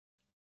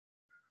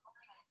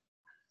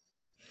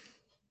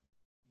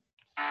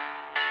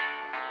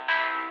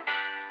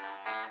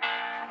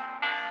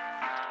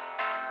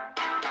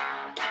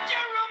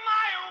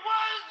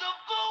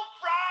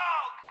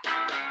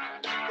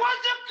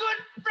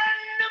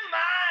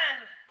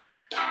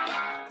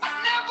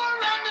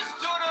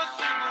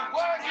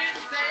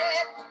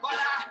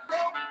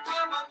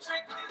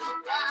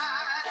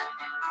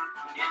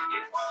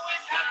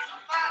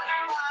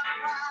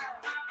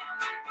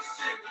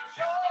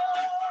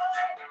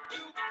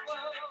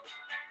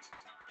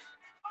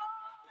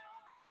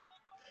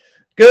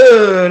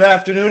Good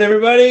afternoon,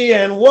 everybody,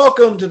 and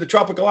welcome to the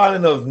tropical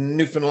island of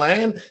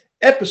Newfoundland,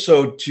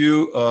 episode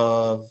 2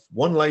 of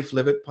One Life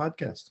Live It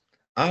podcast.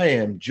 I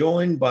am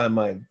joined by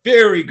my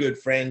very good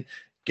friend,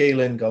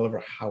 Galen Gulliver.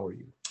 How are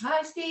you?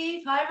 Hi,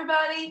 Steve. Hi,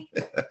 everybody.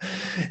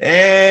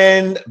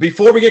 And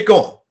before we get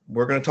going,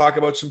 we're going to talk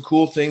about some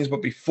cool things.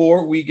 But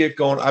before we get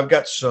going, I've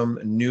got some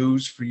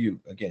news for you.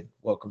 Again,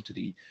 welcome to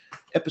the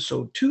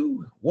episode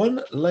 2,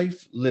 One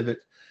Life Live It.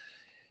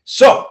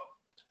 So,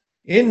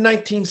 in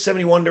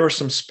 1971, there were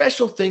some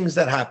special things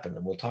that happened,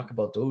 and we'll talk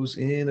about those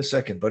in a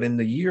second. But in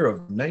the year of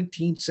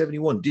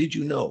 1971, did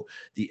you know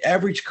the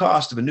average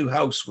cost of a new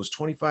house was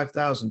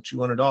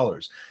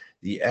 $25,200?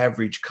 The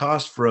average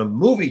cost for a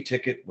movie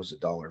ticket was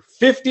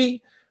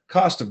 $1.50.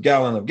 Cost of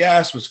gallon of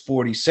gas was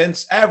 40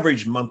 cents.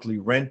 Average monthly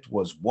rent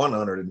was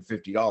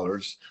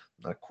 $150.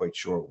 Not quite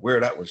sure where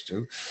that was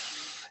to.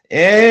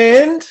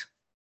 And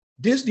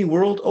Disney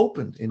World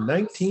opened in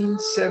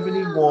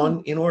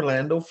 1971 in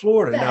Orlando,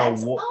 Florida.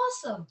 That's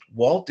awesome.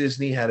 Walt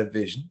Disney had a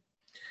vision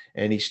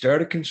and he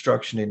started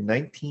construction in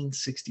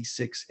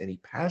 1966 and he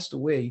passed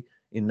away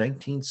in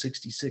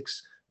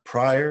 1966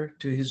 prior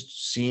to his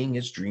seeing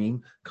his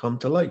dream come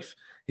to life.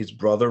 His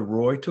brother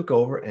Roy took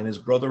over and his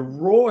brother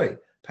Roy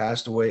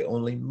passed away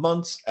only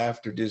months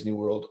after Disney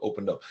World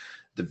opened up.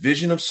 The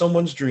vision of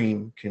someone's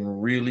dream can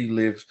really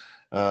live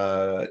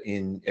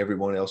in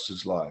everyone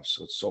else's lives.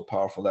 So it's so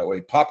powerful that way.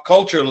 Pop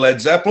culture,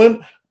 Led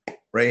Zeppelin,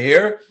 right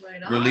here,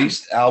 Right on.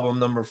 released album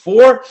number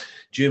 4.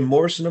 Jim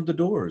Morrison of The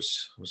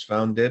Doors was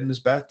found dead in his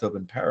bathtub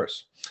in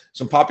Paris.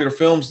 Some popular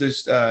films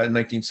this in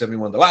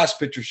 1971, The Last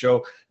Picture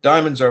Show,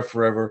 Diamonds Are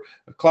Forever,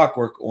 A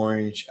Clockwork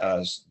Orange,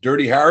 as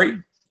Dirty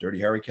Harry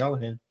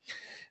Callahan.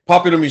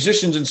 Popular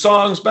musicians and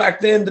songs back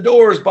then: The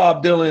Doors,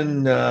 Bob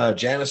Dylan,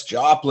 Janis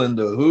Joplin,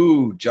 The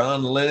Who,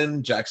 John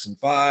Lennon, Jackson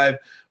 5,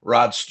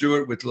 Rod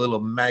Stewart with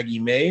Little Maggie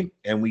May.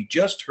 And we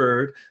just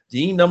heard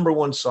the number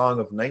one song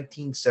of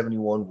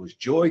 1971 was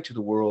Joy to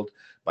the World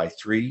by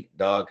Three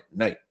Dog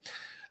Night.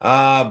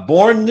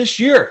 Born this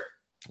year,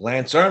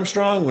 Lance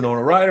Armstrong,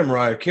 Winona Ryder,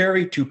 Mariah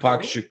Carey,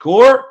 Tupac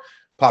Shakur.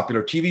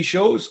 Popular TV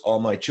shows: All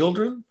My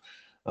Children,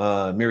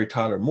 Mary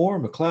Tyler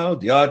Moore, McLeod,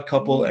 The Odd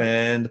Couple,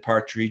 and The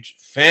Partridge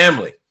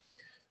Family.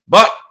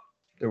 But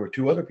there were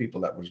 2 other people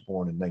that was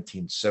born in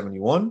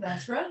 1971.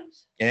 That's right.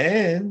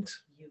 And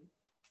You,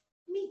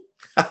 me.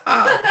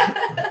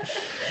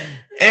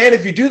 and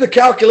if you do the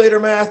calculator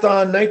math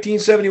on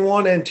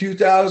 1971 and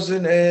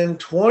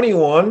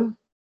 2021,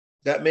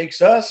 that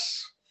makes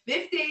us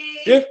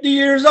 50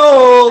 years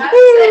old.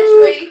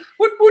 Century.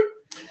 Woot, woot.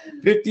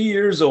 50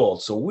 years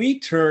old. So we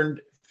turned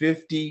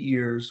 50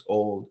 years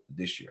old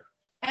this year.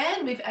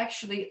 And we've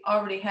actually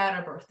already had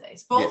our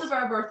birthdays. Both Yes. of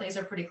our birthdays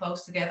are pretty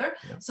close together.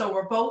 Yeah. So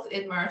we're both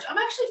in March. I'm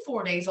actually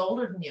 4 days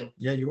older than you.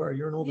 Yeah, you are.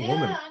 You're an older Yeah,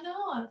 woman. I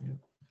know. Yeah.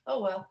 Oh,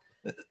 well.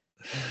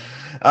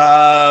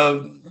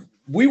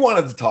 We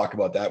wanted to talk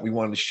about that. We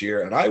wanted to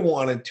share, and I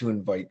wanted to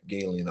invite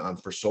Galen on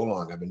for so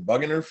long. I've been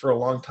bugging her for a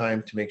long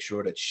time to make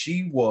sure that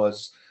she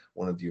was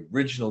one of the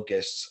original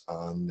guests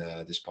on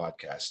this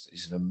podcast.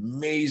 She's an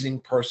amazing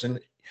person.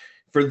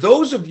 For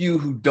those of you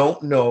who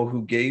don't know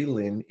who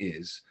Galen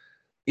is,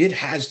 it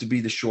has to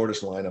be the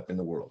shortest lineup in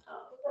the world.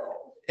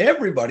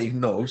 Everybody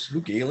knows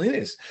who Galen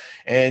is.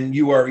 And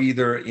you are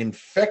either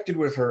infected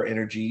with her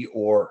energy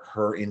or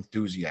her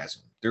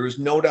enthusiasm. There is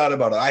no doubt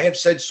about it. I have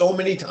said so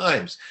many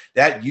times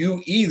that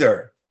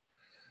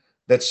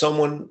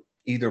someone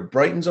either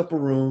brightens up a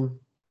room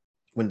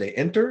when they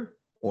enter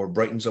or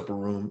brightens up a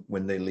room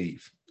when they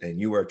leave. And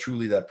you are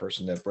truly that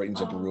person that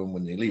brightens up a room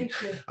when they leave.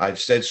 Thank you. I've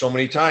said so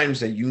many times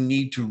that you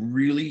need to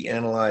really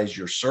analyze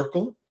your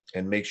circle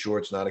and make sure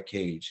it's not a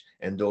cage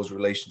and those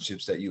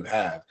relationships that you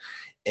have.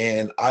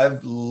 And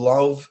I've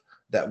loved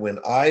that when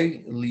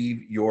I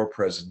leave your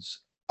presence,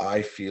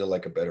 I feel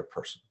like a better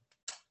person.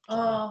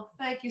 Oh,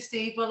 thank you,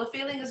 Steve. Well, the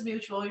feeling is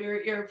mutual.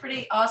 You're a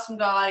pretty awesome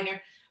guy, and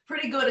you're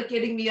pretty good at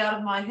getting me out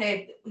of my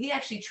head. He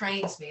actually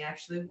trains me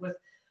with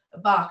a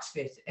box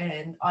fit,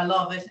 and I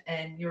love it.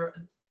 And you're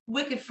a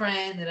wicked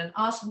friend and an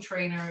awesome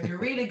trainer, and you're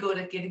really good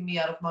at getting me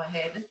out of my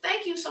head. And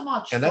thank you so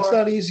much. And that's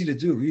not easy to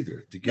do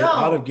either. To get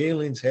out of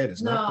Galen's head,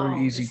 it's not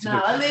very easy to do.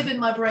 I live in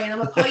my brain.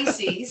 I'm a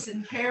Pisces,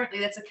 and apparently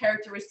that's a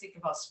characteristic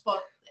of us.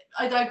 But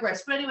I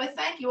digress. But anyway,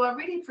 thank you. I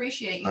really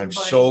appreciate you. I'm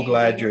so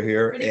glad you're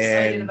here. Pretty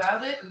excited And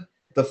about it. And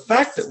the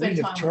fact Let's that we spend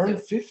have time turned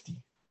with 50.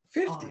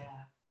 50. oh,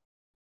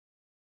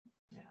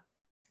 yeah.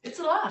 It's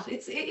a lot.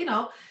 It's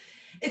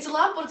a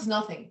lot, but it's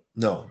nothing.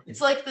 No. It's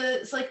like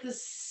the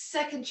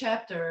second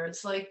chapter.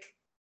 It's like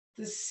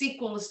the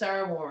sequel to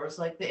Star Wars,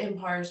 like The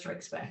Empire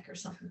Strikes Back or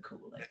something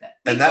cool like that.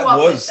 And We that grew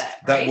up with was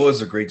that, that right?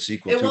 was a great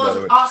sequel It too, by was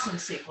the an way. awesome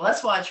sequel.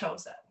 That's why I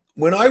chose that.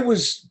 When I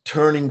was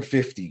turning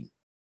 50,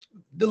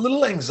 the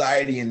little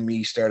anxiety in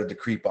me started to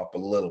creep up a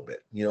little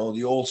bit, the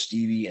old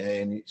Stevie,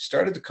 and it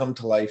started to come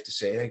to life to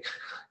say, hey,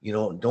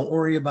 don't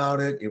worry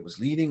about it. It was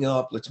leading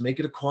up. Let's make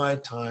it a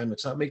quiet time.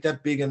 Let's not make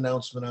that big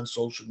announcement on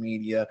social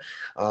media.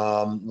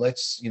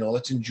 Let's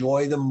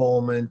enjoy the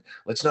moment.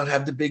 Let's not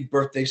have the big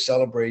birthday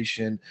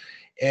celebration.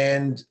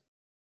 And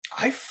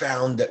I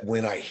found that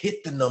when I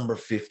hit the number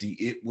 50,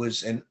 it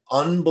was an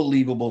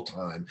unbelievable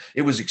time.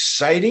 It was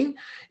exciting.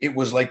 It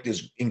was like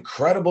this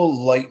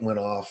incredible light went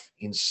off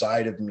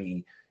inside of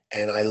me.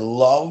 And I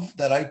love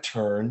that I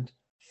turned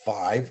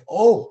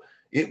 5-0.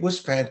 It was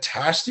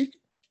fantastic.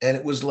 And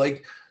it was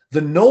like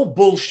the no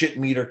bullshit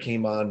meter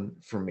came on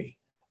for me.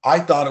 I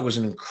thought it was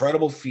an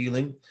incredible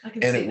feeling. I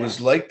can And see it was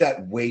that. like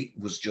that weight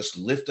was just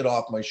lifted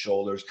off my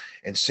shoulders.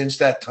 And since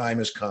that time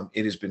has come,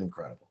 it has been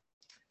incredible.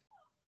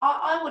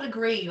 I would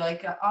agree.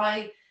 Like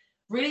I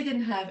really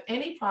didn't have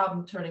any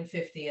problem turning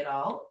 50 at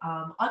all.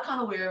 I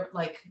kind of wear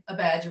like a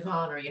badge of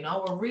honor, you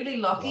know. We're really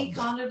lucky Love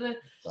that. kind of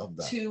Love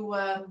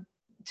that.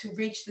 to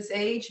reach this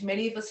age.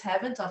 Many of us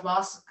haven't. I've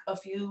lost a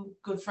few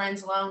good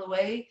friends along the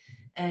way,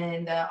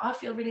 and I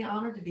feel really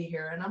honored to be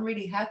here, and I'm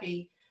really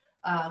happy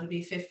to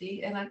be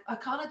 50, and I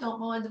kind of don't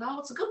mind at all.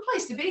 It's a good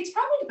place to be. It's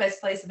probably the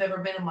best place I've ever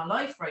been in my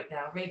life right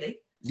now, really.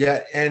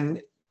 Yeah.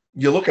 And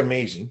you look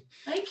amazing.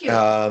 Thank you.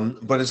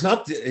 But it's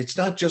not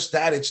just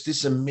that, it's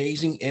this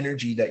amazing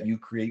energy that you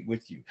create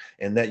with you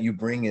and that you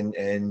bring in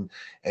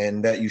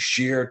and that you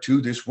share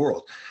to this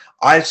world.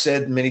 I've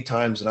said many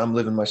times that I'm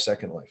living my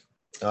second life.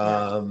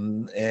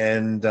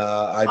 And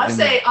I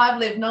say I've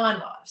lived 9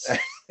 lives.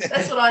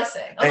 That's what I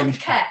say. I'm a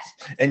cat.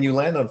 And you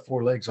land on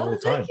 4 legs all Oh, the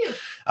time. thank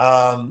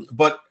you.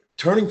 But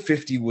turning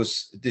 50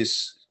 was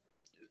this,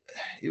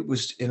 it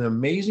was an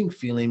amazing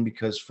feeling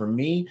because for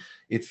me,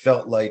 it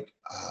felt like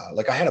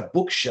I had a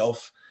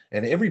bookshelf,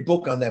 and every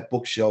book on that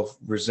bookshelf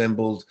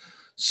resembled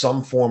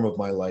some form of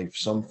my life,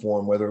 some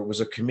form, whether it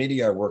was a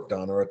committee I worked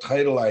on or a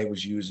title I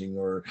was using,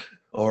 or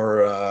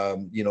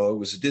it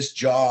was this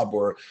job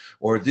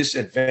or this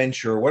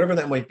adventure or whatever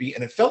that might be.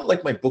 And it felt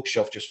like my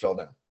bookshelf just fell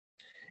down.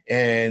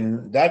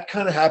 And that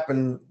kind of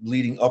happened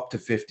leading up to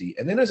 50.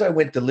 And then as I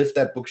went to lift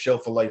that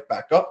bookshelf of life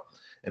back up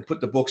and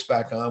put the books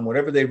back on,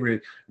 whatever they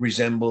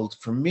resembled,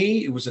 for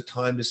me, it was a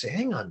time to say,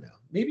 hang on now,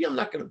 maybe I'm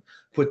not going to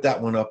put that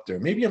one up there.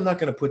 Maybe I'm not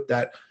going to put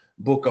that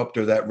book up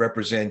there that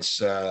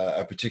represents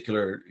a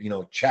particular,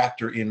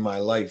 chapter in my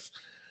life.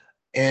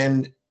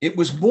 And it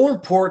was more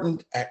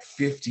important at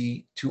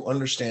 50 to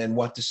understand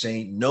what to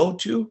say no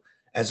to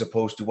as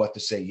opposed to what to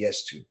say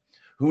yes to,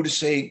 who to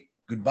say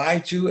goodbye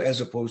to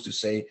as opposed to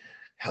say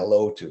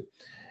hello to.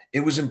 It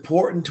was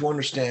important to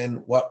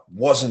understand what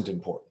wasn't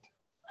important.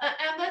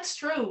 And that's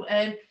true.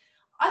 And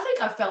I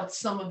think I felt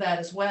some of that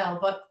as well,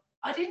 but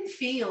I didn't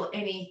feel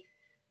any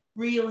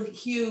real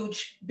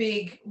huge,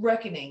 big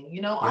reckoning.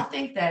 I Yeah.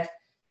 think that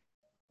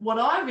what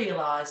I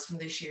realized from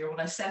this year, when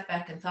I sat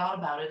back and thought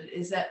about it,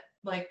 is that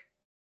like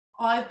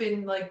I've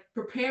been like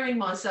preparing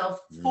myself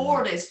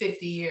for this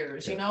 50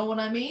 years. Yeah. You know what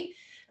I mean?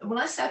 And when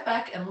I sat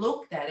back and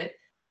looked at it,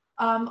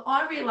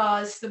 I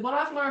realized that what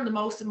I've learned the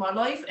most in my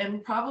life,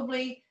 and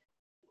probably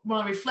when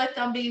I reflect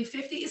on being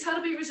 50, is how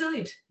to be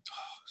resilient.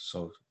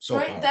 So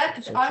Right? powerful.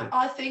 That So I, true.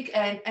 I think,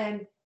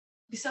 and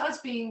besides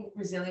being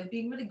resilient,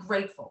 being really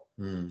grateful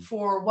Mm.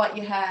 for what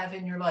you have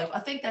in your life. I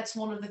think that's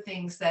one of the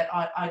things that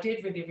I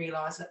did really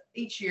realize that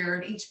each year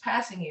and each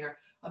passing year,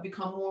 I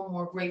become more and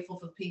more grateful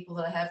for the people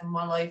that I have in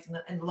my life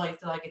and the life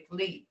that I get to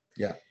lead.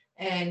 Yeah.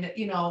 And,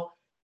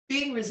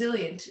 being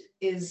resilient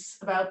is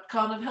about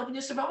kind of helping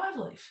you survive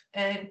life.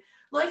 And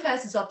life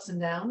has its ups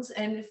and downs.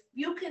 And if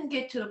you can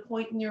get to the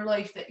point in your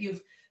life that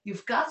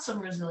you've got some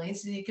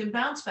resilience and you can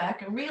bounce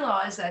back and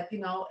realize that,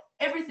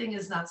 everything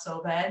is not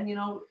so bad.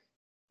 And,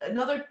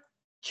 another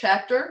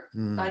chapter, I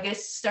Mm.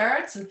 guess,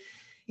 starts. And,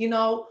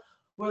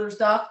 where there's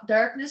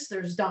darkness,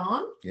 there's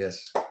dawn.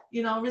 Yes.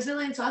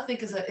 Resilience, I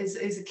think, is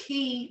a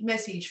key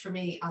message for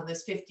me on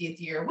this 50th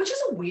year, which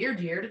is a weird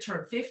year to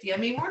turn 50. I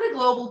mean, we're in a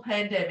global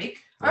pandemic.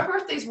 Our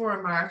birthdays were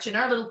in March. In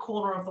our little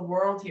corner of the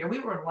world here, we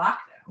were in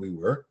lockdown. We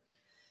were.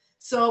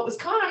 So it was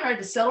kind of hard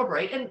to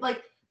celebrate. And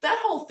like that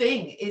whole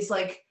thing is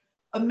like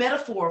a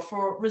metaphor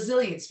for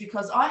resilience,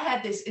 because I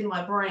had this in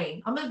my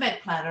brain. I'm an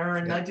event planner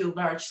and Yeah. I do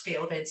large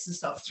scale events and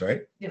stuff, That's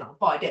right.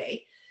 by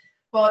day.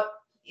 But,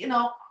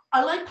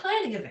 I like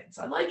planning events.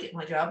 I like it,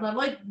 my job, and I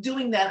like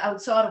doing that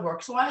outside of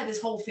work. So I had this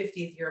whole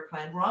 50th year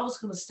plan where I was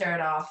going to start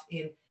off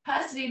in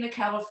Pasadena,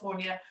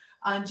 California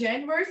on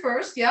January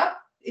 1st. Yep.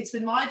 It's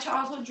been my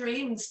childhood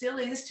dream and still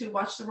is to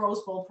watch the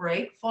Rose Bowl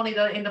parade. Funny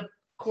that I end up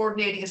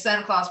coordinating a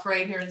Santa Claus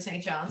parade here in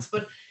St. John's.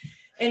 But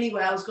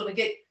anyway, I was going to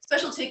get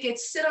special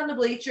tickets, sit on the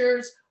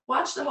bleachers,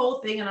 watch the whole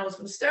thing. And I was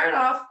going to start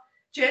off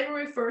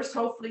January 1st,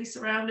 hopefully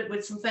surrounded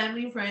with some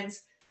family and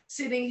friends,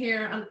 sitting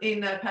here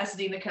in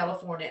Pasadena,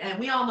 California. And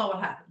we all know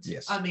what happened.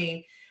 Yes. I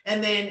mean,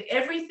 and then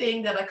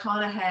everything that I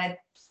kind of had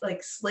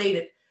like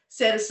slated,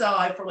 set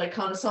aside for like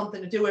kind of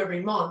something to do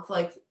every month,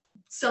 like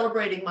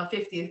celebrating my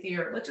 50th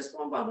year, like just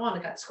one by one,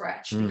 it got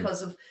scratched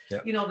because of,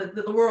 Yep.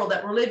 The world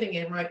that we're living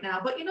in right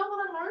now. But you know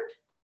what I learned?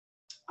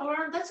 I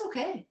learned that's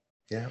okay.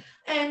 Yeah.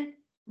 And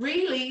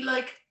really,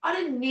 like, I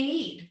didn't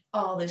need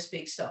all this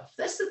big stuff.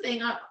 That's the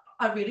thing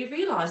I really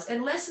realized.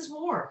 And less is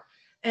more.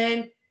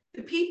 And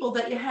the people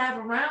that you have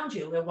around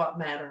you are what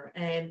matter.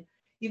 And,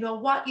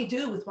 what you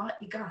do with what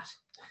you got.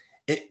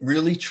 It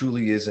really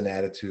truly is an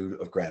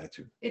attitude of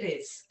gratitude. It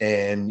is.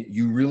 And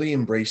you really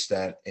embrace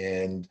that.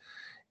 And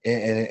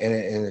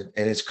and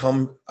it's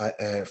come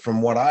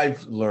from what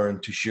I've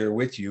learned to share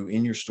with you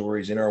in your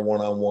stories, in our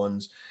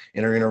one-on-ones,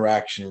 in our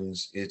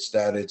interactions. It's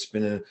that it's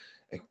been an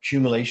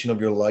accumulation of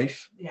your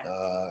life,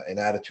 Yeah. an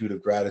attitude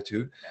of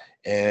gratitude,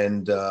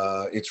 and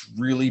it's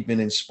really been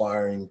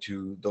inspiring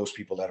to those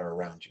people that are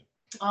around you.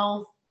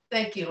 Oh,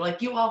 thank you.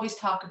 Like you always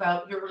talk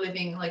about you're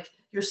living like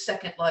your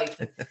second life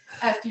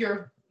after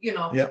your,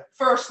 Yep.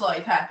 first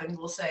life happened,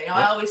 we'll say.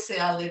 I Yep. always say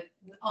I lived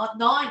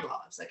 9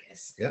 lives, I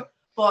guess. Yeah.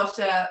 But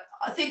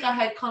I think I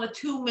had kind of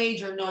 2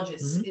 major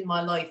nudges Mhm. in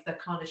my life that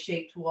kind of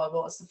shaped who I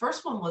was. The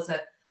first one was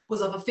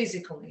of a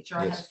physical nature.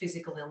 I had a Yes.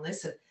 physical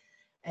illness,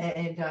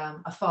 and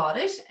I fought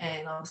it,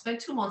 and I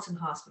spent 2 months in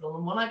hospital.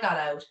 And when I got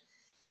out,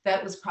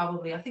 that was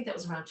probably, I think that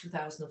was around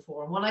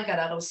 2004. And when I got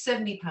out, I was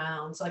 70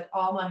 pounds. Like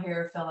all my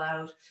hair fell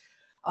out.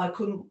 I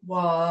couldn't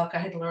walk. I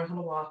had to learn how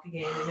to walk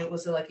again. And it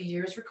was like a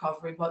year's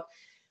recovery. But,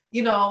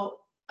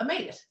 I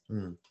made it.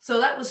 Mm. So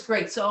that was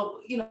great.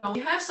 So, you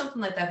have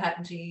something like that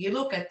happen to you. You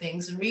look at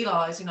things and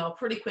realize,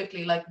 pretty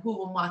quickly, like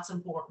who and what's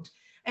important.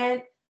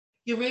 And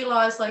you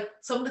realize like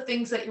some of the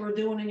things that you were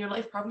doing in your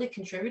life probably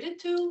contributed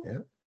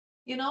to,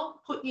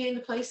 putting you in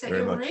the place that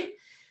Very you were much. in.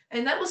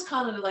 And that was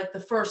kind of like the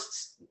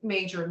first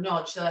major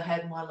nudge that I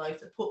had in my life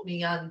that put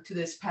me onto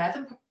this path.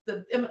 And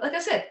like I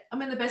said,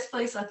 I'm in the best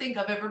place I think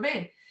I've ever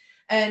been.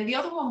 And the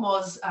other one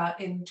was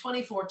in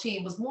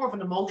 2014 was more of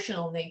an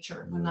emotional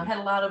nature when I had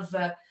a lot of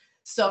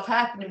stuff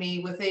happen to me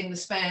within the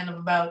span of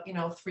about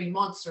 3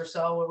 months or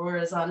so.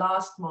 Whereas I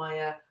lost I'm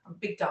a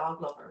big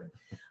dog lover.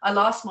 I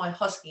lost my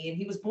husky, and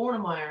he was born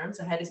in my arms.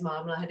 I had his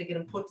mom, and I had to get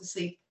him put to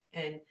sleep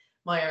in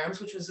my arms,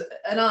 which was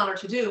an honor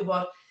to do,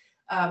 but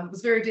it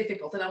was very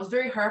difficult, and I was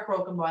very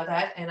heartbroken by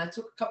that. And I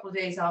took a couple of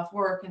days off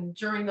work, and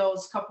during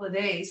those couple of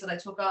days that I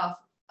took off,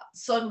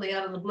 suddenly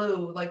out of the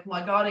blue, like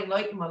my guiding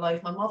light in my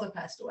life, my mother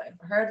passed away of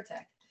a heart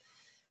attack,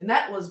 and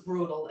that was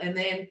brutal. And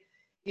then,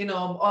 I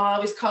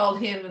always called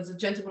him, as a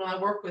gentleman I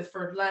worked with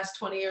for the last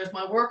 20 years,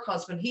 my work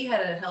husband. He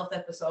had a health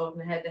episode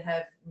and had to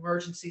have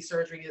emergency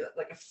surgery,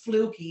 like a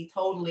fluky,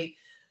 totally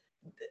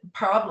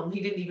problem. He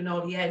didn't even know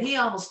what he had. He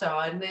almost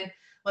died, and then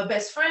my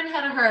best friend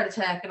had a heart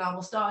attack and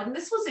almost died. And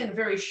this was in a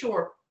very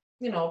short,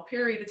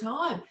 period of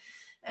time.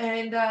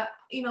 And,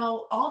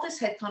 all this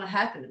had kind of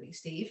happened to me,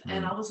 Steve.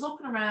 And I was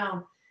looking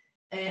around,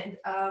 and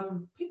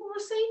people were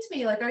saying to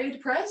me, like, are you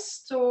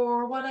depressed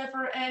or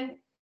whatever? And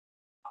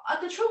I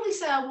could truly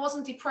say I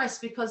wasn't depressed,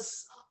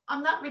 because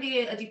I'm not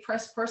really a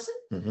depressed person.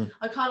 Mm-hmm.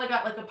 I kind of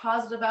got like a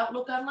positive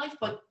outlook on life,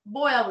 but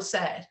boy, I was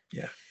sad.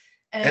 Yeah.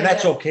 And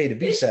that's okay to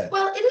be sad.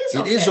 Well, it is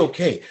okay. It is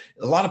okay.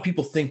 A lot of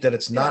people think that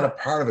it's not a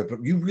part of it,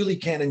 but you really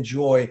can't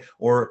enjoy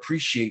or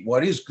appreciate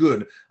what is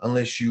good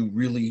unless you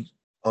really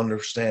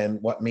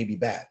understand what may be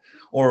bad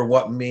or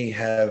what may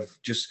have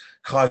just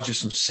caused you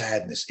some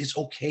sadness. It's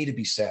okay to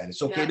be sad.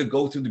 It's okay to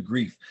go through the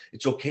grief.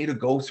 It's okay to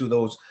go through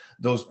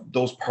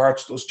those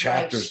parts, those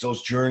chapters,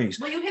 those journeys.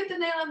 Well, you hit the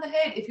nail on the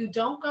head. If you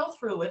don't go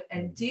through it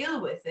and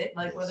deal with it,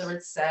 like whether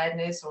it's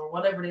sadness or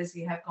whatever it is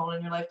you have going on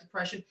in your life,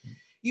 depression,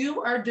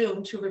 you are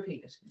doomed to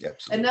repeat it.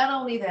 Absolutely. And not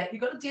only that,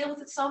 you're going to deal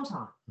with it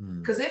sometime,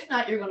 because if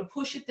not, you're going to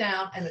push it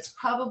down, and it's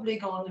probably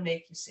going to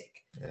make you sick.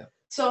 Yeah.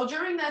 So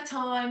during that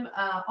time,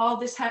 all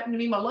this happened to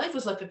me. My life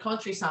was like a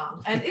country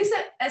song. And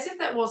as if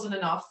that wasn't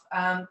enough,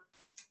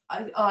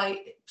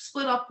 I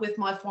split up with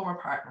my former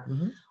partner.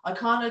 Mm-hmm. I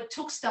kind of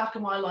took stock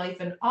of my life,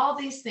 and all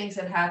these things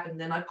had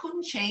happened, and I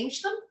couldn't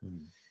change them,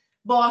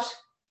 but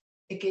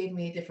it gave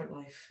me a different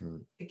life.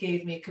 It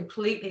gave me a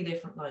completely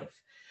different life,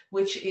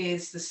 which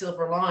is the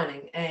silver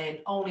lining. And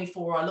only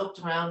for I looked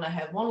around, I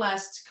had one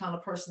last kind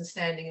of person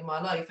standing in my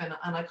life, and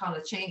I kind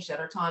of changed that.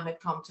 Our time had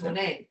come to an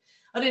end.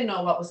 I didn't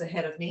know what was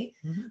ahead of me,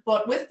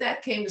 but with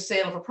that came the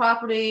sale of a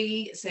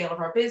property, sale of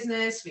our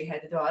business. We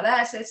had to divide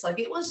assets. Like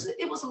it was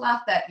a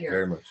lot that year.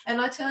 Very much.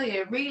 And I tell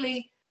you,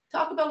 really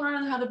talk about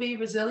learning how to be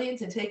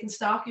resilient and taking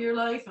stock of your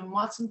life and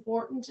what's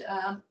important,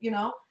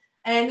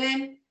 and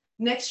then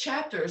next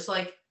chapters,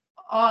 like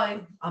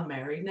I'm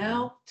married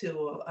now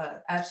to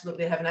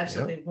absolutely have an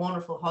absolutely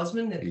wonderful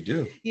husband. And you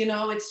do.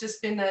 It's just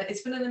been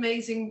an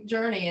amazing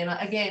journey, and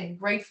again,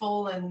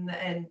 grateful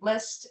and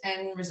blessed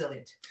and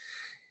resilient.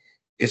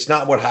 It's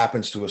not what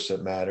happens to us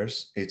that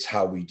matters. It's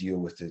how we deal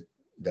with it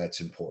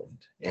that's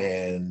important.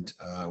 And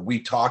we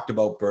talked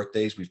about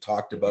birthdays. We've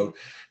talked about,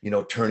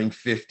 turning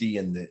 50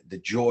 and the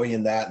joy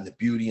in that and the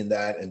beauty in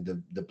that and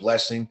the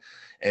blessing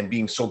and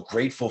being so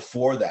grateful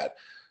for that.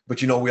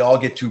 But, we all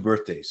get 2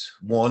 birthdays.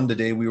 One, the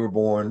day we were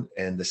born,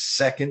 and the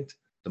second,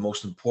 the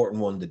most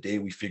important one, the day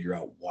we figure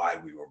out why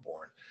we were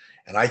born.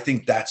 And I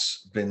think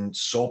that's been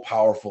so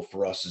powerful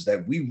for us, is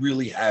that we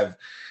really have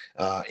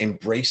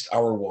embraced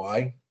our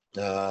why.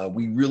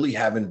 We really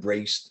have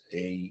embraced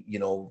a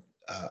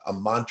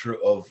mantra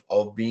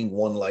of being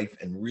one life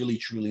and really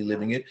truly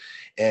living it.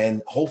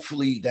 And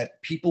hopefully that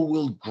people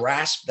will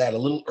grasp that a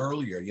little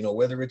earlier,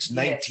 whether it's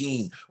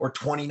 19 or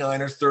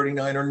 29 or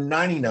 39 or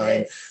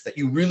 99, that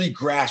you really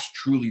grasp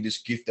truly this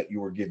gift that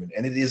you were given.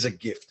 And it is a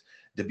gift.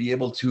 to be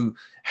able to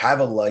have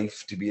a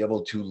life, to be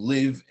able to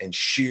live and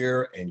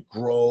share and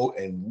grow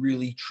and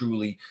really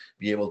truly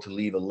be able to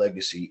leave a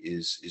legacy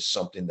is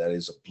something that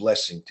is a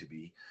blessing to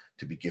be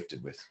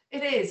gifted with.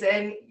 It is,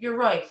 and you're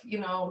right.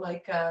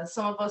 Like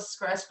some of us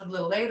grasp it a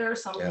little later,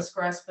 some of Yeah. us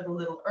grasp it a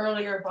little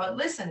earlier. But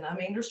listen, I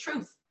mean, there's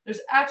truth. There's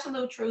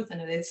absolute truth in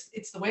it.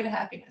 It's the way to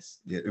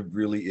happiness. It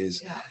really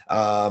is.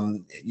 Yeah.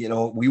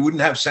 We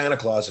wouldn't have Santa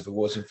Claus if it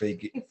wasn't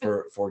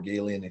for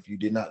Galen, if you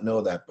did not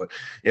know that. But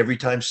every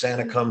time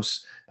Santa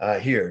comes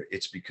here,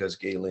 it's because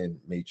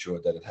Galen made sure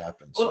that it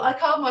happens. Well, I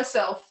call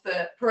myself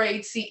the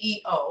parade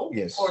CEO,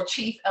 Yes. or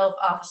Chief Elf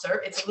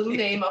Officer. It's a little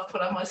name I've put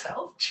on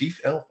myself.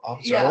 Chief Elf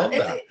Officer. Yeah, I love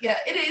that. yeah,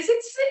 it is.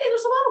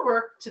 There's a lot of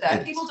work to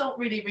that. It People is. don't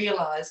really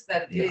realize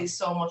that it Yeah. is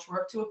so much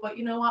work to it. But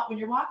you know what? When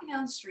you're walking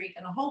down the street,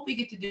 and I hope we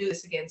get to do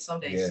this again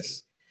someday, Yes.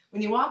 Steve.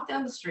 When you walk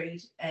down the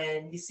street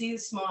and you see the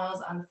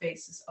smiles on the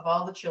faces of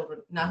all the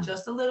children, not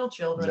just the little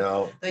children,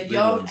 No, the big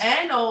young ones.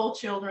 and old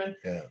children,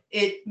 Yeah.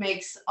 it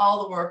makes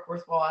all the work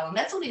worthwhile. And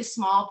that's only a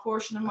small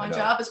portion of I my know.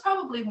 job. It's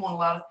probably one a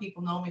lot of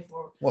people know me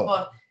for. Well-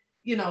 But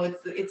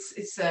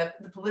it's the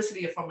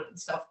publicity from it and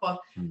stuff. But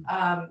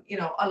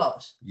I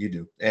love it. You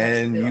do,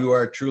 and Yeah. you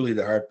are truly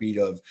the heartbeat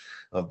of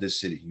this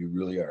city. You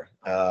really are.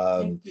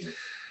 Thank you.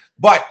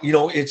 But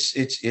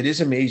it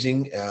is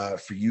amazing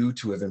for you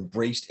to have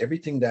embraced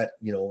everything that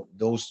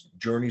those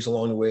journeys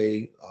along the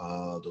way,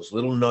 those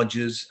little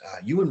nudges.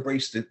 You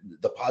embraced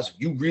the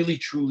positive. You really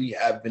truly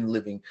have been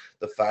living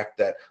the fact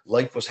that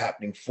life was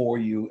happening for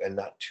you and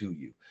not to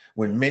you.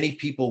 When many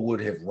people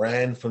would have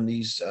ran from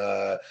these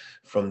little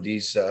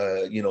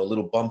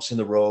bumps in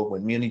the road,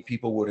 when many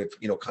people would have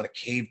kind of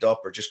caved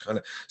up or just kind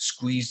of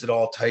squeezed it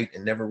all tight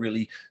and never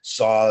really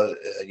saw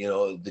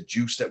the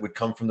juice that would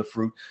come from the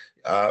fruit.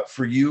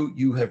 For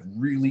you have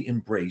really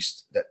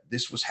embraced that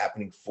this was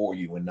happening for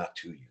you and not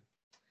to you.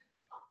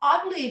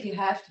 I believe you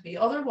have to be.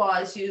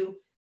 Otherwise, you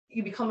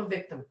become a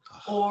victim,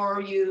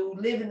 or you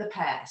live in the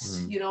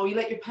past. Mm. You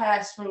let your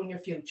past ruin your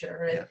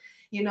future.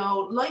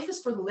 And life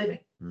is for the living.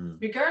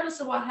 Mm. Regardless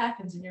of what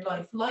happens in your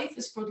life, life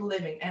is for the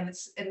living, and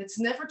it's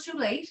never too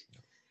late,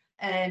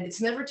 and it's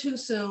never too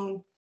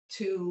soon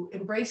to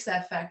embrace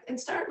that fact and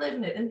start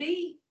living it and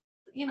be.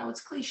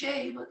 It's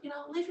cliche, but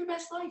live your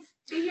best life.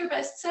 Be your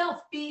best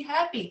self. Be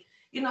happy.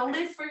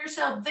 Live for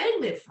yourself,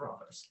 then live for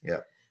others. Yeah.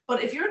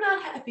 But if you're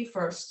not happy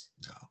first,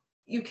 No.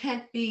 you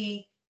can't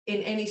be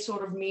in any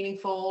sort of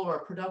meaningful or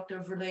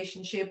productive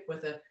relationship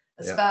with a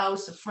Yeah.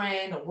 spouse, a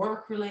friend, a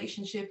work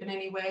relationship in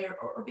any way,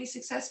 or be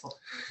successful.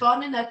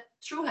 Finding that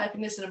true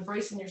happiness and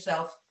embracing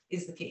yourself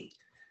is the key.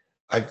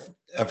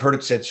 I've heard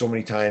it said so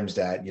many times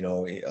that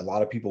a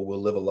lot of people will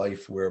live a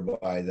life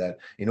whereby that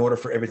in order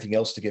for everything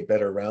else to get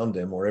better around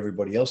them, or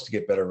everybody else to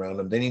get better around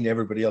them, they need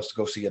everybody else to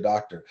go see a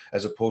doctor,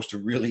 as opposed to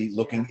really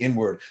looking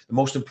inward. The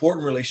most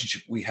important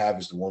relationship we have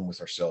is the one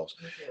with ourselves.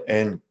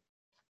 And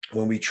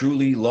when we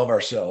truly love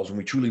ourselves, when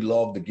we truly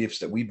love the gifts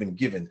that we've been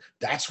given,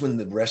 that's when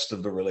the rest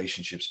of the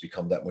relationships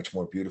become that much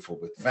more beautiful,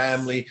 with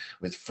family,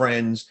 with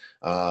friends,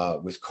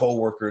 with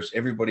coworkers,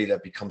 everybody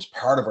that becomes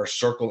part of our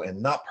circle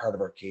and not part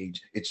of our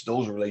cage. It's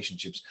those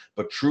relationships.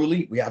 But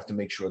truly, we have to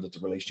make sure that the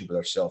relationship with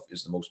ourselves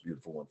is the most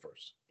beautiful one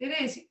first. It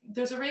is.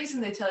 There's a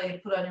reason they tell you to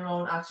put on your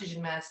own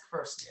oxygen mask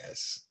first.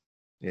 Yes.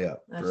 Yeah,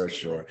 for Absolutely.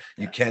 sure.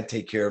 You Yeah. can't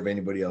take care of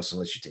anybody else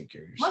unless you take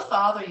care of My yourself.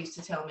 father used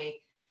to tell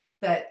me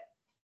that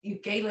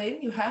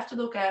Galen, you have to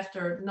look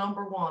after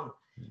number one,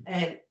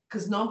 and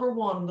because number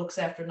one looks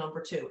after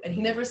number two. And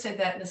he never said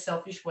that in a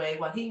selfish way.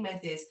 What he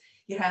meant is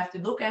you have to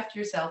look after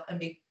yourself and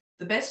be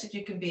the best that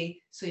you can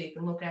be, so you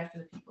can look after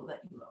the people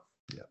that you love.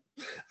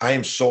 I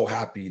am so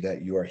happy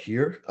that you are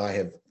here. I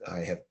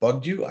have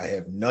bugged you. I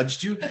have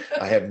nudged you.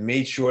 I have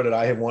made sure that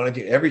I have wanted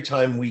you. Every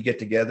time we get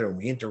together and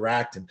we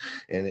interact and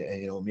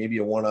maybe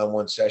a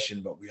one-on-one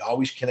session, but we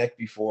always connect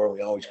before and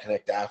we always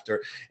connect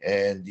after.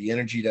 And the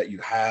energy that you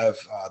have,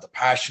 the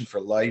passion for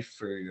life,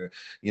 for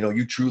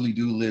you truly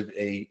do live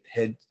a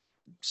head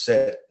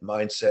set,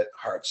 mindset,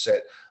 heart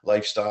set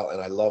lifestyle.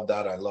 And I love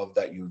that. I love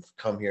that you've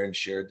come here and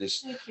shared this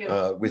Thank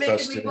you. with Making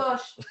us me today.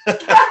 blush.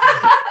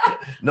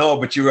 No,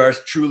 but you are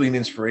truly an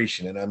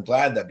inspiration. And I'm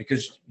glad that,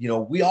 because,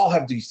 we all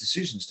have these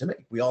decisions to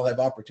make. We all have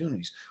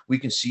opportunities. We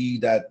can see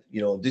that,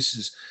 this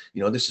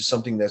is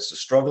something that's a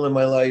struggle in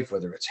my life,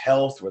 whether it's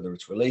health, whether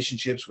it's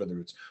relationships, whether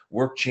it's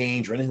work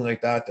change or anything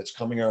like that, that's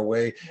coming our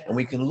way. Yeah. And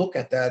we can look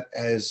at that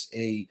as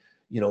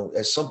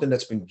as something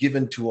that's been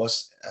given to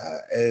us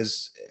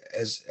as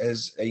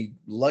a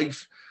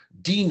life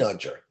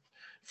denudger.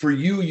 For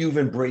you, you've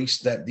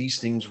embraced that these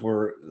things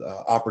were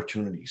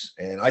opportunities.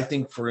 And I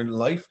think for in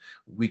life,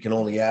 we can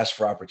only ask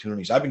for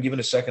opportunities. I've been given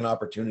a second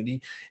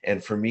opportunity.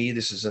 And for me,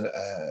 this is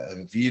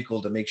a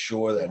vehicle to make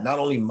sure that not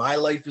only my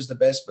life is the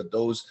best, but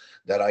those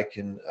that I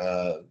can,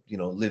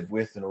 live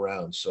with and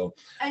around. So,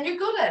 And you're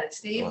good at it,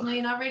 Steve. Well- I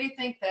mean, I really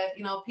think that,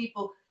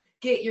 people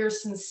get your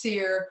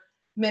sincere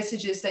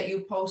messages that you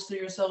post through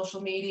your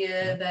social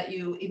media, that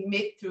you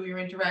emit through your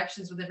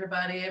interactions with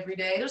everybody every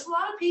day. There's a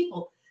lot of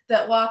people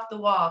that walk the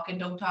walk and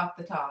don't talk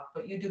the talk,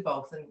 but you do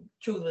both. And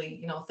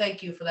truly,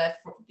 thank you for that,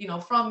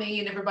 from me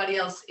and everybody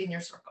else in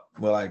your circle.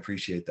 Well, I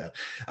appreciate that.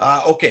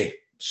 Okay.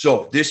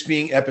 So this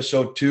being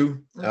episode 2,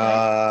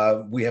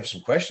 we have some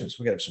questions.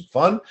 We got to have some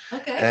fun.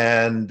 Okay.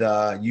 And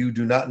you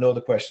do not know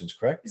the questions,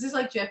 correct? Is this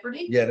like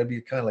Jeopardy? Yeah, it'll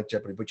be kind of like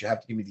Jeopardy, but you have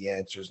to give me the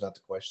answers, not the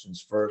questions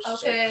first.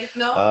 Okay. So,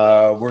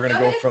 No. we're going to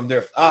go from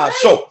there. Right.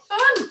 So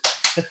Fun.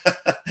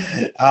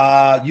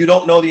 you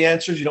don't know the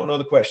answers. You don't know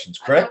the questions,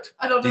 correct?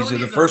 I don't know. These are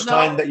the first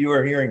time that you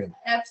are hearing them.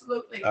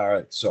 Absolutely. All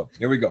right. So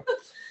here we go.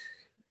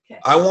 Okay.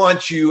 I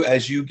want you,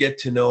 as you get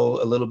to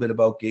know a little bit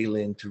about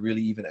Galen, to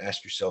really even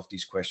ask yourself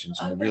these questions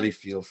and really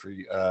feel for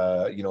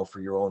for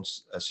your own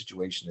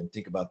situation, and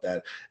think about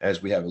that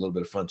as we have a little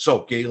bit of fun.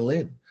 So,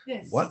 Galen,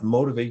 Yes. what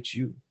motivates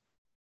you?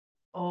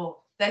 Oh,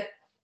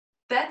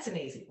 that's an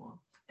easy one,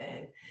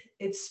 and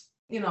it's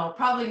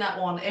probably not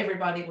one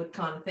everybody would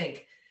kind of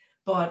think,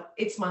 but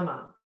it's my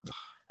mom.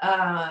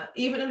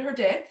 Even in her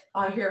death,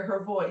 I hear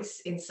her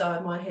voice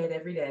inside my head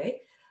every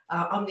day.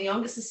 I'm the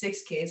youngest of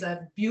 6 kids. I have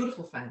a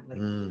beautiful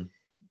family,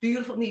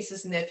 beautiful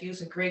nieces and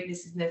nephews, and great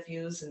nieces and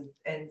nephews.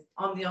 And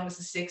I'm the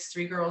youngest of 6,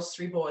 3 girls,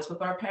 3 boys,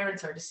 but our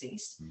parents are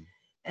deceased.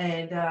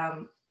 And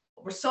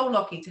we're so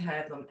lucky to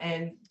have them.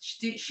 And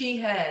she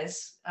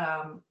has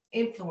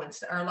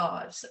influenced our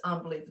lives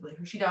unbelievably.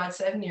 She died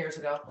 7 years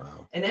ago.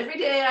 Wow. And every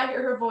day I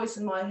hear her voice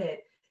in my head.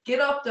 Get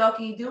up,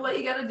 Ducky, do what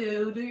you got to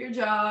do your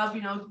job,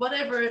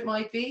 whatever it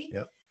might be.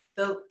 Yep.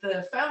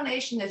 The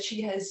foundation that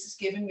she has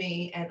given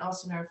me and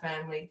us and our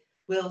family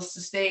will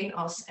sustain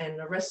us and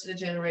the rest of the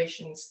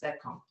generations that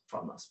come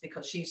from us,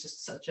 because she's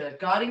just such a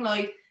guiding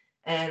light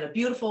and a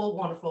beautiful,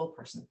 wonderful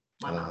person.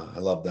 My mom. I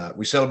love that.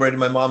 We celebrated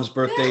my mom's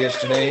birthday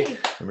yesterday,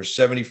 number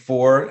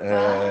 74.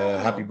 Wow.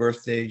 Happy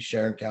birthday,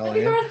 Sharon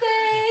Callahan. Happy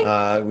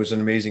birthday. It was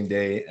an amazing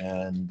day,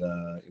 and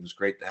it was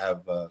great to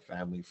have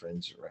family,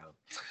 friends around.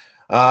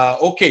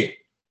 Okay.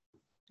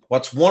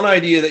 What's one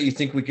idea that you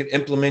think we could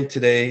implement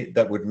today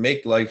that would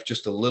make life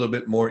just a little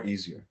bit more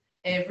easier?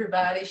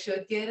 Everybody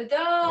should get a dog.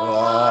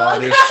 Oh,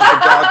 there's Super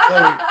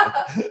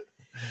Dog Chloe.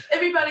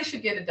 Everybody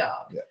should get a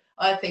dog. Yeah.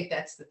 I think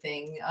that's the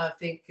thing. I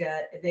think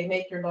they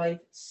make your life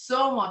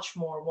so much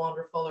more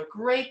wonderful. A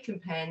great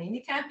companion.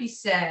 You can't be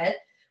sad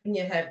when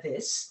you have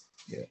this.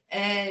 Yeah.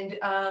 And,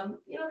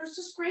 there's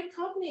just great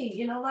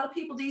company. A lot of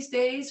people these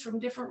days, from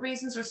different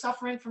reasons, are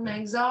suffering from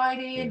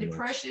anxiety and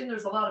depression.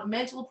 There's a lot of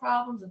mental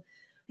problems, and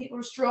people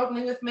are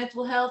struggling with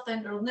mental health,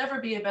 and there'll never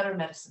be a better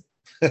medicine.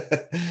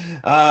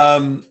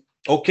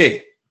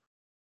 Okay.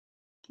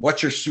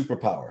 What's your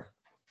superpower?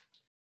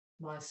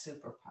 My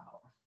superpower.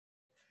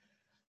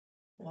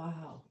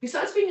 Wow.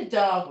 Besides being a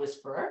dog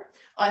whisperer,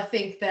 I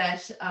think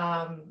that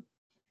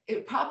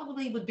it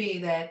probably would be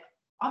that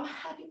I'm a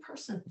happy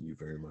person. You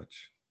very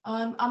much.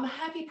 I'm a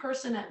happy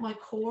person at my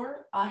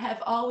core. I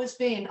have always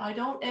been. I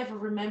don't ever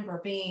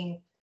remember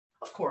being,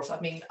 of course,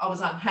 I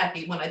was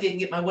unhappy when I didn't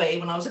get my way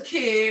when I was a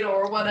kid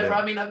or whatever.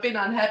 Yeah. I've been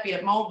unhappy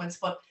at moments,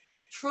 but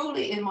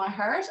truly in my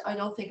heart, I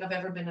don't think I've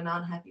ever been an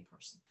unhappy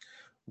person.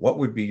 What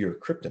would be your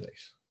kryptonite?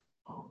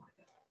 Oh my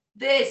God.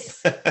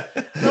 This.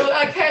 Look,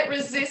 I can't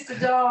resist a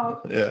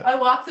dog. Yeah. I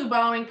walk through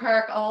Bowling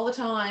Park all the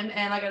time,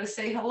 and I got to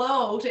say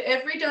hello to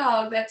every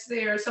dog that's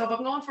there. So if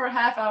I'm going for a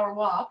half-hour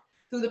walk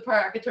through the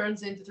park, it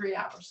turns into 3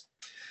 hours.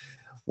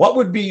 What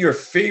would be your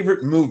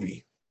favorite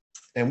movie?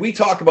 And we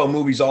talk about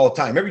movies all the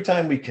time. Every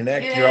time we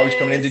connect, you're always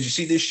coming in. Did you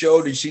see this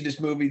show? Did you see this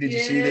movie? Did you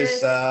see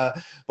this?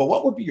 But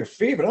what would be your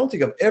favorite? I don't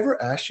think I've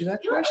ever asked you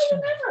that question.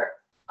 I remember.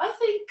 I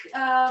think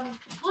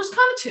there's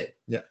kind of 2.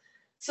 Yeah.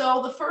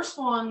 So the first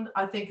one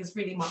I think is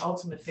really my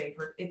ultimate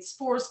favorite. It's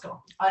Forrest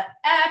Gump. I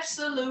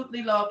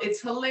absolutely love it.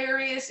 It's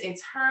hilarious.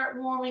 It's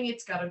heartwarming.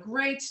 It's got a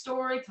great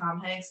story. Tom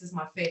Hanks is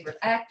my favorite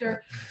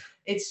actor.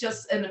 It's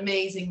just an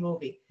amazing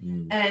movie.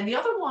 And the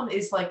other one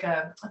is I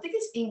think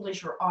it's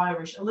English or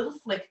Irish, a little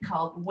flick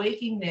called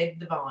Waking Ned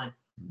Devine.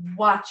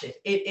 Watch it.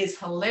 It is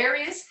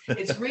hilarious.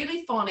 It's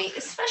really funny,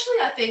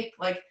 especially I think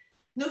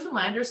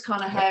Newfoundlanders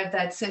kind of have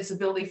that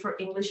sensibility for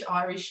English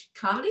Irish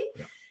comedy.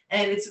 Yeah.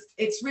 And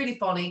it's really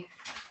funny.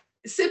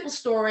 Simple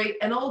story.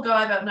 An old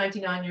guy about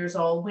 99 years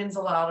old wins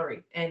a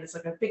lottery, and it's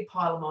like a big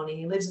pile of money.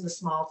 He lives in a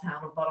small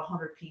town of about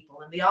 100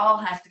 people, and they all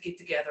have to get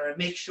together and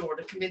make sure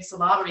to convince the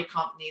lottery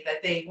company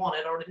that they won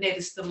it, or that Ned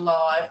is still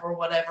alive, or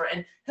whatever.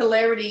 And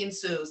hilarity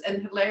ensues,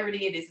 and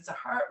hilarity it is. It's a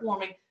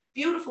heartwarming,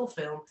 beautiful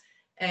film,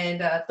 and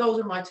those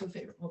are my 2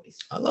 favorite movies.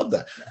 I love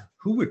that. Yeah.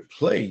 Who would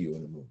play you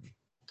in a movie?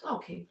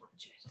 Okay,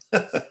 Blanchett.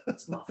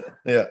 It's love her.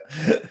 Yeah,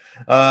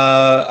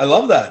 I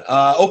love that.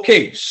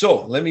 Okay,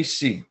 so let me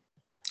see.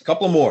 A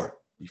couple more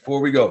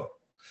before we go.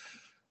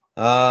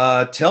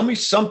 Tell me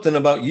something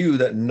about you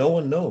that no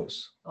one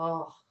knows.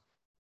 Oh.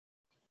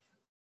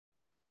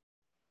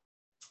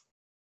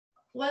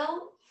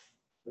 Well,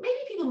 maybe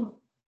people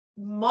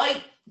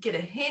might get a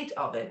hint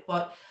of it,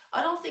 but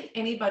I don't think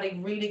anybody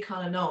really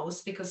kind of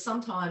knows, because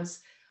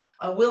sometimes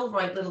I will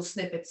write little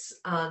snippets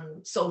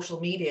on social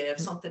media if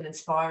something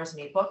inspires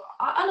me, but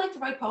I like to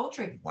write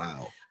poetry.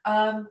 Wow.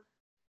 I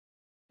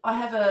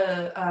have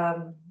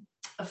a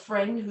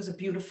friend who's a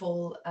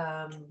beautiful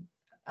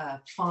a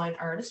fine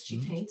artist. She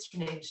Mhm. paints. Her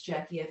name is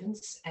Jackie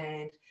Evans,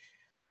 and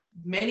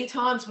many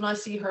times when I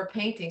see her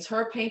paintings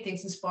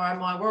inspire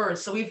my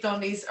words. So we've done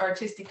these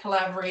artistic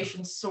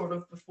collaborations sort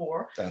of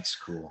before. That's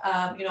cool.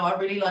 I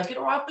really like it.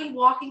 Or I'll be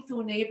walking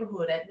through a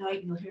neighborhood at night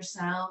and you'll hear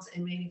sounds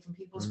emanating from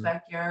people's Mhm.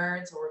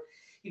 backyards, or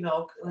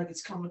like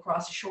it's coming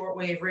across a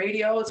shortwave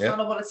radio. It's Yep.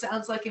 kind of what it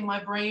sounds like in my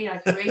brain. I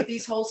create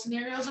these whole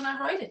scenarios and I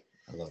write it.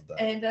 I love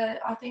that. And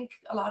I think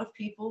a lot of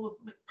people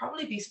would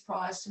probably be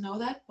surprised to know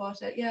that.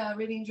 But yeah, I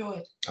really enjoy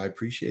it. I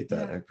appreciate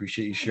that. Yeah. I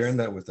appreciate you Thanks. sharing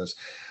that with us.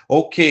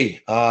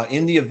 Okay.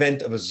 In the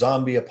event of a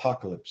zombie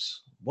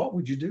apocalypse, what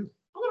would you do?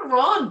 I'm going to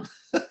run.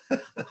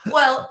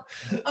 Well,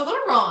 I'm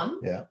going to run.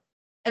 Yeah.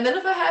 And then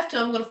if I have to,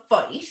 I'm going to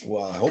fight.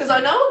 Well, I hope Because I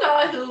know a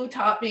guy who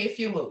taught me a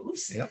few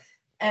moves. Yep.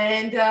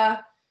 And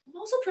I'm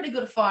also pretty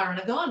good at firing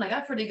a gun. I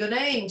got pretty good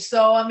aim.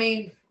 So, I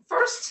mean,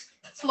 first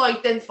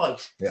flight, then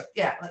fight. Yeah.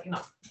 Yeah.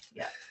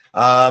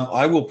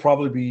 I will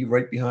probably be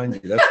right behind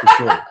you. That's for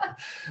sure.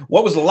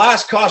 What was the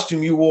last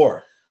costume you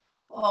wore?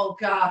 Oh,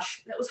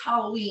 gosh. That was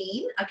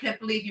Halloween. I can't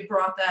believe you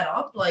brought that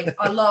up. Like,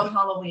 I love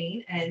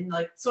Halloween. And,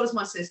 like, so does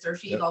my sister.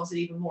 She Yep. loves it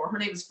even more. Her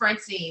name is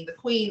Francine, the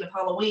queen of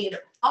Halloween.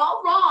 It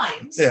all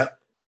rhymes Yeah.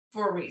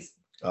 for a reason.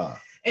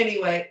 Ah,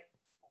 Anyway,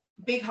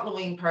 big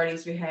Halloween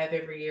parties we have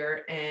every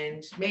year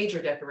and major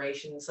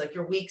decorations, like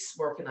your week's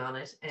working on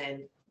it.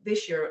 And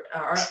this year,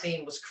 our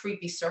theme was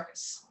creepy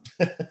circus.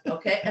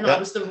 Okay. And Yeah. I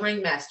was the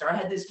ringmaster. I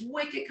had this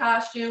wicked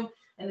costume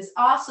and this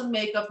awesome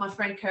makeup my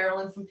friend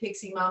Carolyn from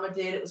Pixie Mama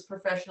did. It was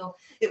professional.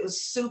 It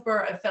was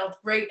super. I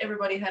felt great.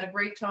 Everybody had a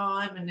great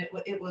time. And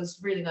it was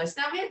really nice.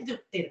 Now, we had to do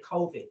it in a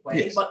COVID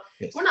way, Yes, but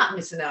yes. we're not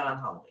missing out on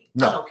Halloween.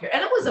 No. I don't care.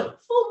 And it was a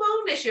full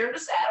moon this year, on a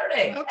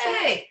Saturday. Okay.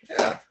 Hey.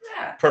 Yeah.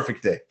 Yeah.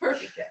 Perfect day.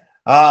 Perfect day.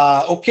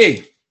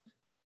 Okay.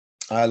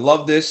 I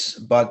love this,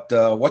 but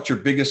what's your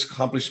biggest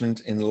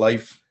accomplishment in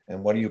life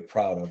and what are you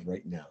proud of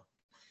right now?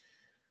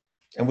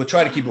 And we'll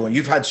try to keep going.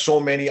 You've had so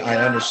many. I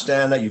Yeah.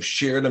 understand that you've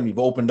shared them. You've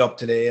opened up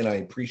today, and I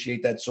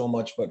appreciate that so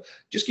much. But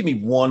just give me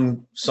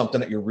something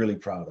that you're really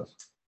proud of.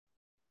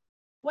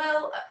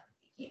 Well,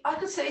 I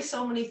could say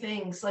so many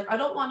things. Like, I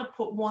don't want to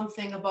put one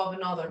thing above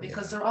another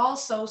because they're all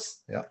so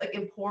Yeah. like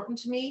important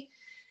to me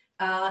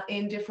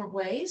in different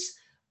ways.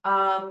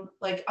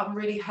 Like, I'm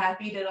really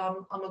happy that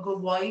I'm a good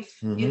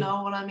wife. You Mhm.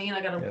 know what I mean?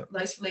 I got a Yeah.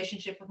 nice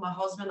relationship with my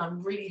husband.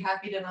 I'm really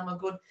happy that I'm a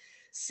good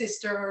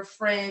sister or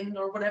friend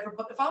or whatever.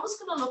 But if I was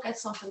going to look at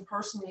something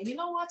personally, you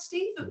know what,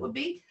 Steve? It would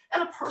be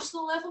at a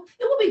personal level.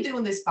 It would be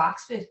doing this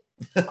box fit.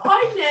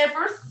 I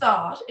never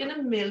thought in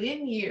a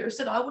million years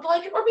that I would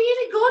like it or be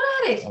any good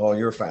at it. Oh,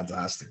 you're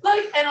fantastic.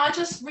 Like, and I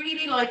just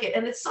really like it.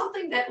 And it's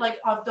something that, like,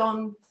 I've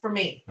done for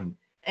me. Mm.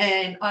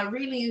 And I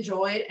really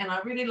enjoy it and I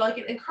really like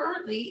it. And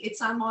currently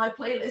it's on my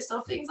playlist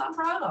of things I'm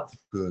proud of.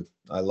 Good.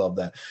 I love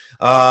that.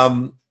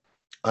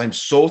 I'm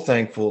so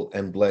thankful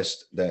and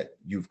blessed that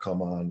you've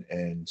come on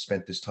and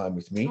spent this time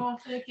with me Oh,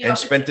 thank you. and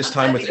spent this I'm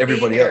time happy with to be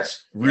everybody here.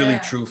 else. Really, Yeah.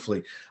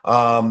 truthfully.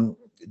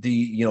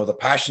 The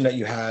passion that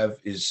you have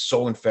is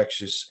so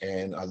infectious,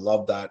 and I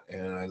love that,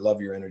 and I love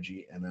your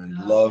energy, and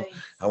I Oh, love thanks.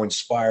 how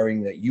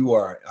inspiring that you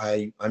are.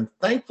 I'm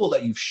thankful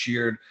that you've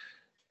shared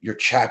your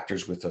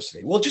chapters with us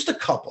today. Well, just a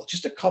couple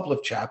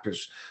of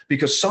chapters,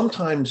 because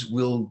sometimes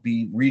we'll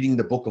be reading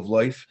the book of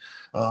life,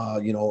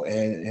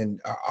 and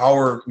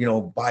our,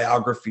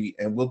 biography,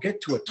 and we'll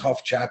get to a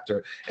tough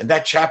chapter, and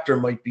that chapter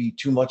might be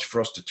too much for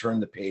us to turn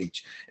the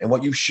page. And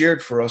what you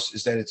shared for us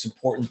is that it's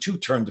important to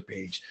turn the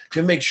page,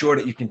 to make sure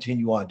that you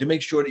continue on, to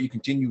make sure that you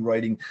continue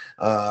writing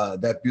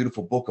that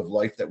beautiful book of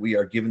life that we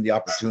are given the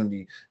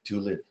opportunity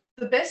to live.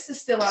 The best is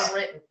still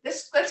unwritten.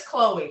 That's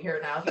Chloe here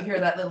now. If you hear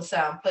that little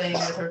sound playing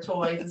with her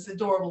toys, it's an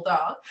adorable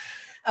dog.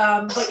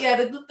 But yeah,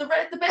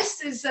 the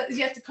best is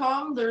yet to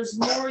come. There's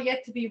more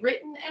yet to be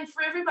written. And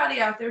for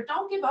everybody out there,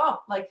 don't give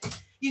up. Like,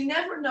 you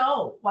never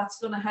know what's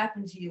going to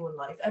happen to you in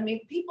life. I mean,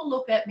 people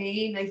look at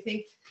me and they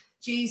think,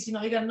 geez, you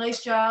got a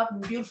nice job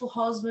and a beautiful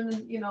husband,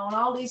 and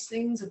all these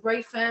things, a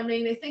great family.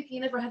 And they think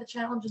you never had a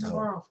challenge in the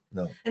world.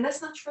 No. And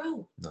that's not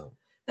true. No.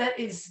 That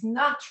is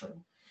not true.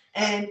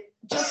 And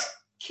just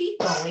keep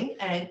going.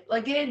 And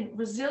again,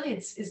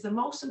 resilience is the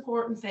most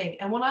important thing.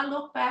 And when I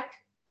look back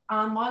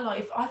on my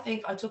life, I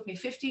think it took me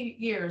 50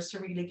 years to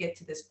really get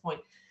to this point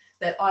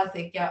that I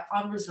think, yeah,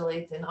 I'm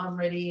resilient and I'm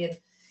ready, and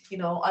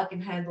I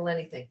can handle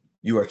anything.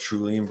 You are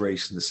truly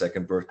embracing the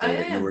second birthday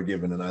that you am. were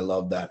given, and I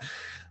love that.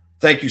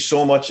 Thank you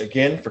so much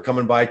again for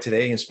coming by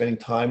today and spending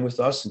time with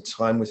us and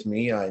time with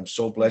me. I am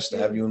so blessed to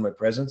have you in my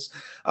presence.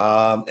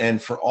 And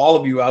for all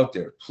of you out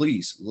there,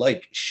 please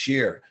like,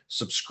 share,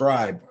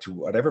 subscribe to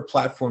whatever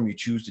platform you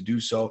choose to do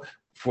so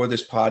for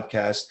this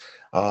podcast.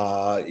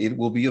 It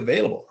will be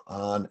available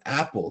on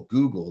Apple,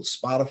 Google,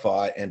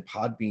 Spotify, and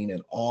Podbean,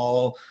 and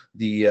all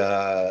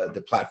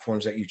the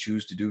platforms that you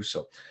choose to do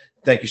so.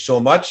 Thank you so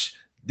much.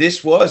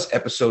 This was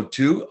episode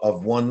 2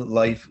 of One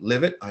Life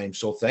Live It. I am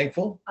so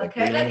thankful. I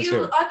can't let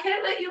you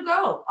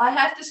go. I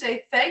have to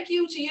say thank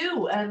you to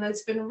you. And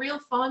it's been real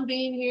fun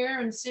being here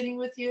and sitting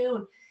with you.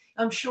 And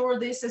I'm sure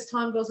this, as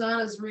time goes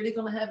on, is really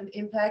going to have an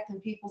impact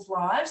in people's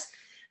lives.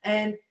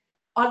 And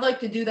I'd like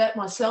to do that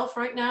myself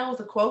right now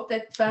with a quote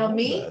that found Love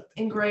me that.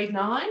 in grade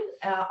 9.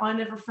 I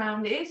never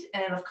found it,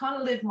 and I've kind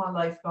of lived my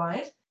life by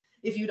it,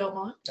 if you don't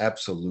mind.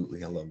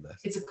 Absolutely. I love that.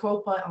 It's a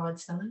quote by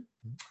Einstein,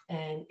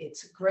 and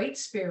it's great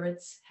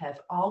spirits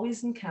have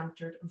always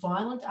encountered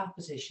violent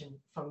opposition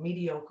from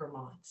mediocre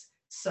minds.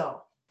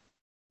 So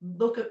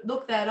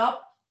look that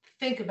up,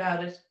 think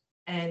about it,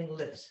 and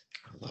live it.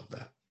 I love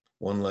that.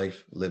 One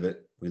life, live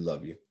it. We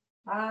love you.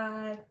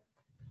 Bye.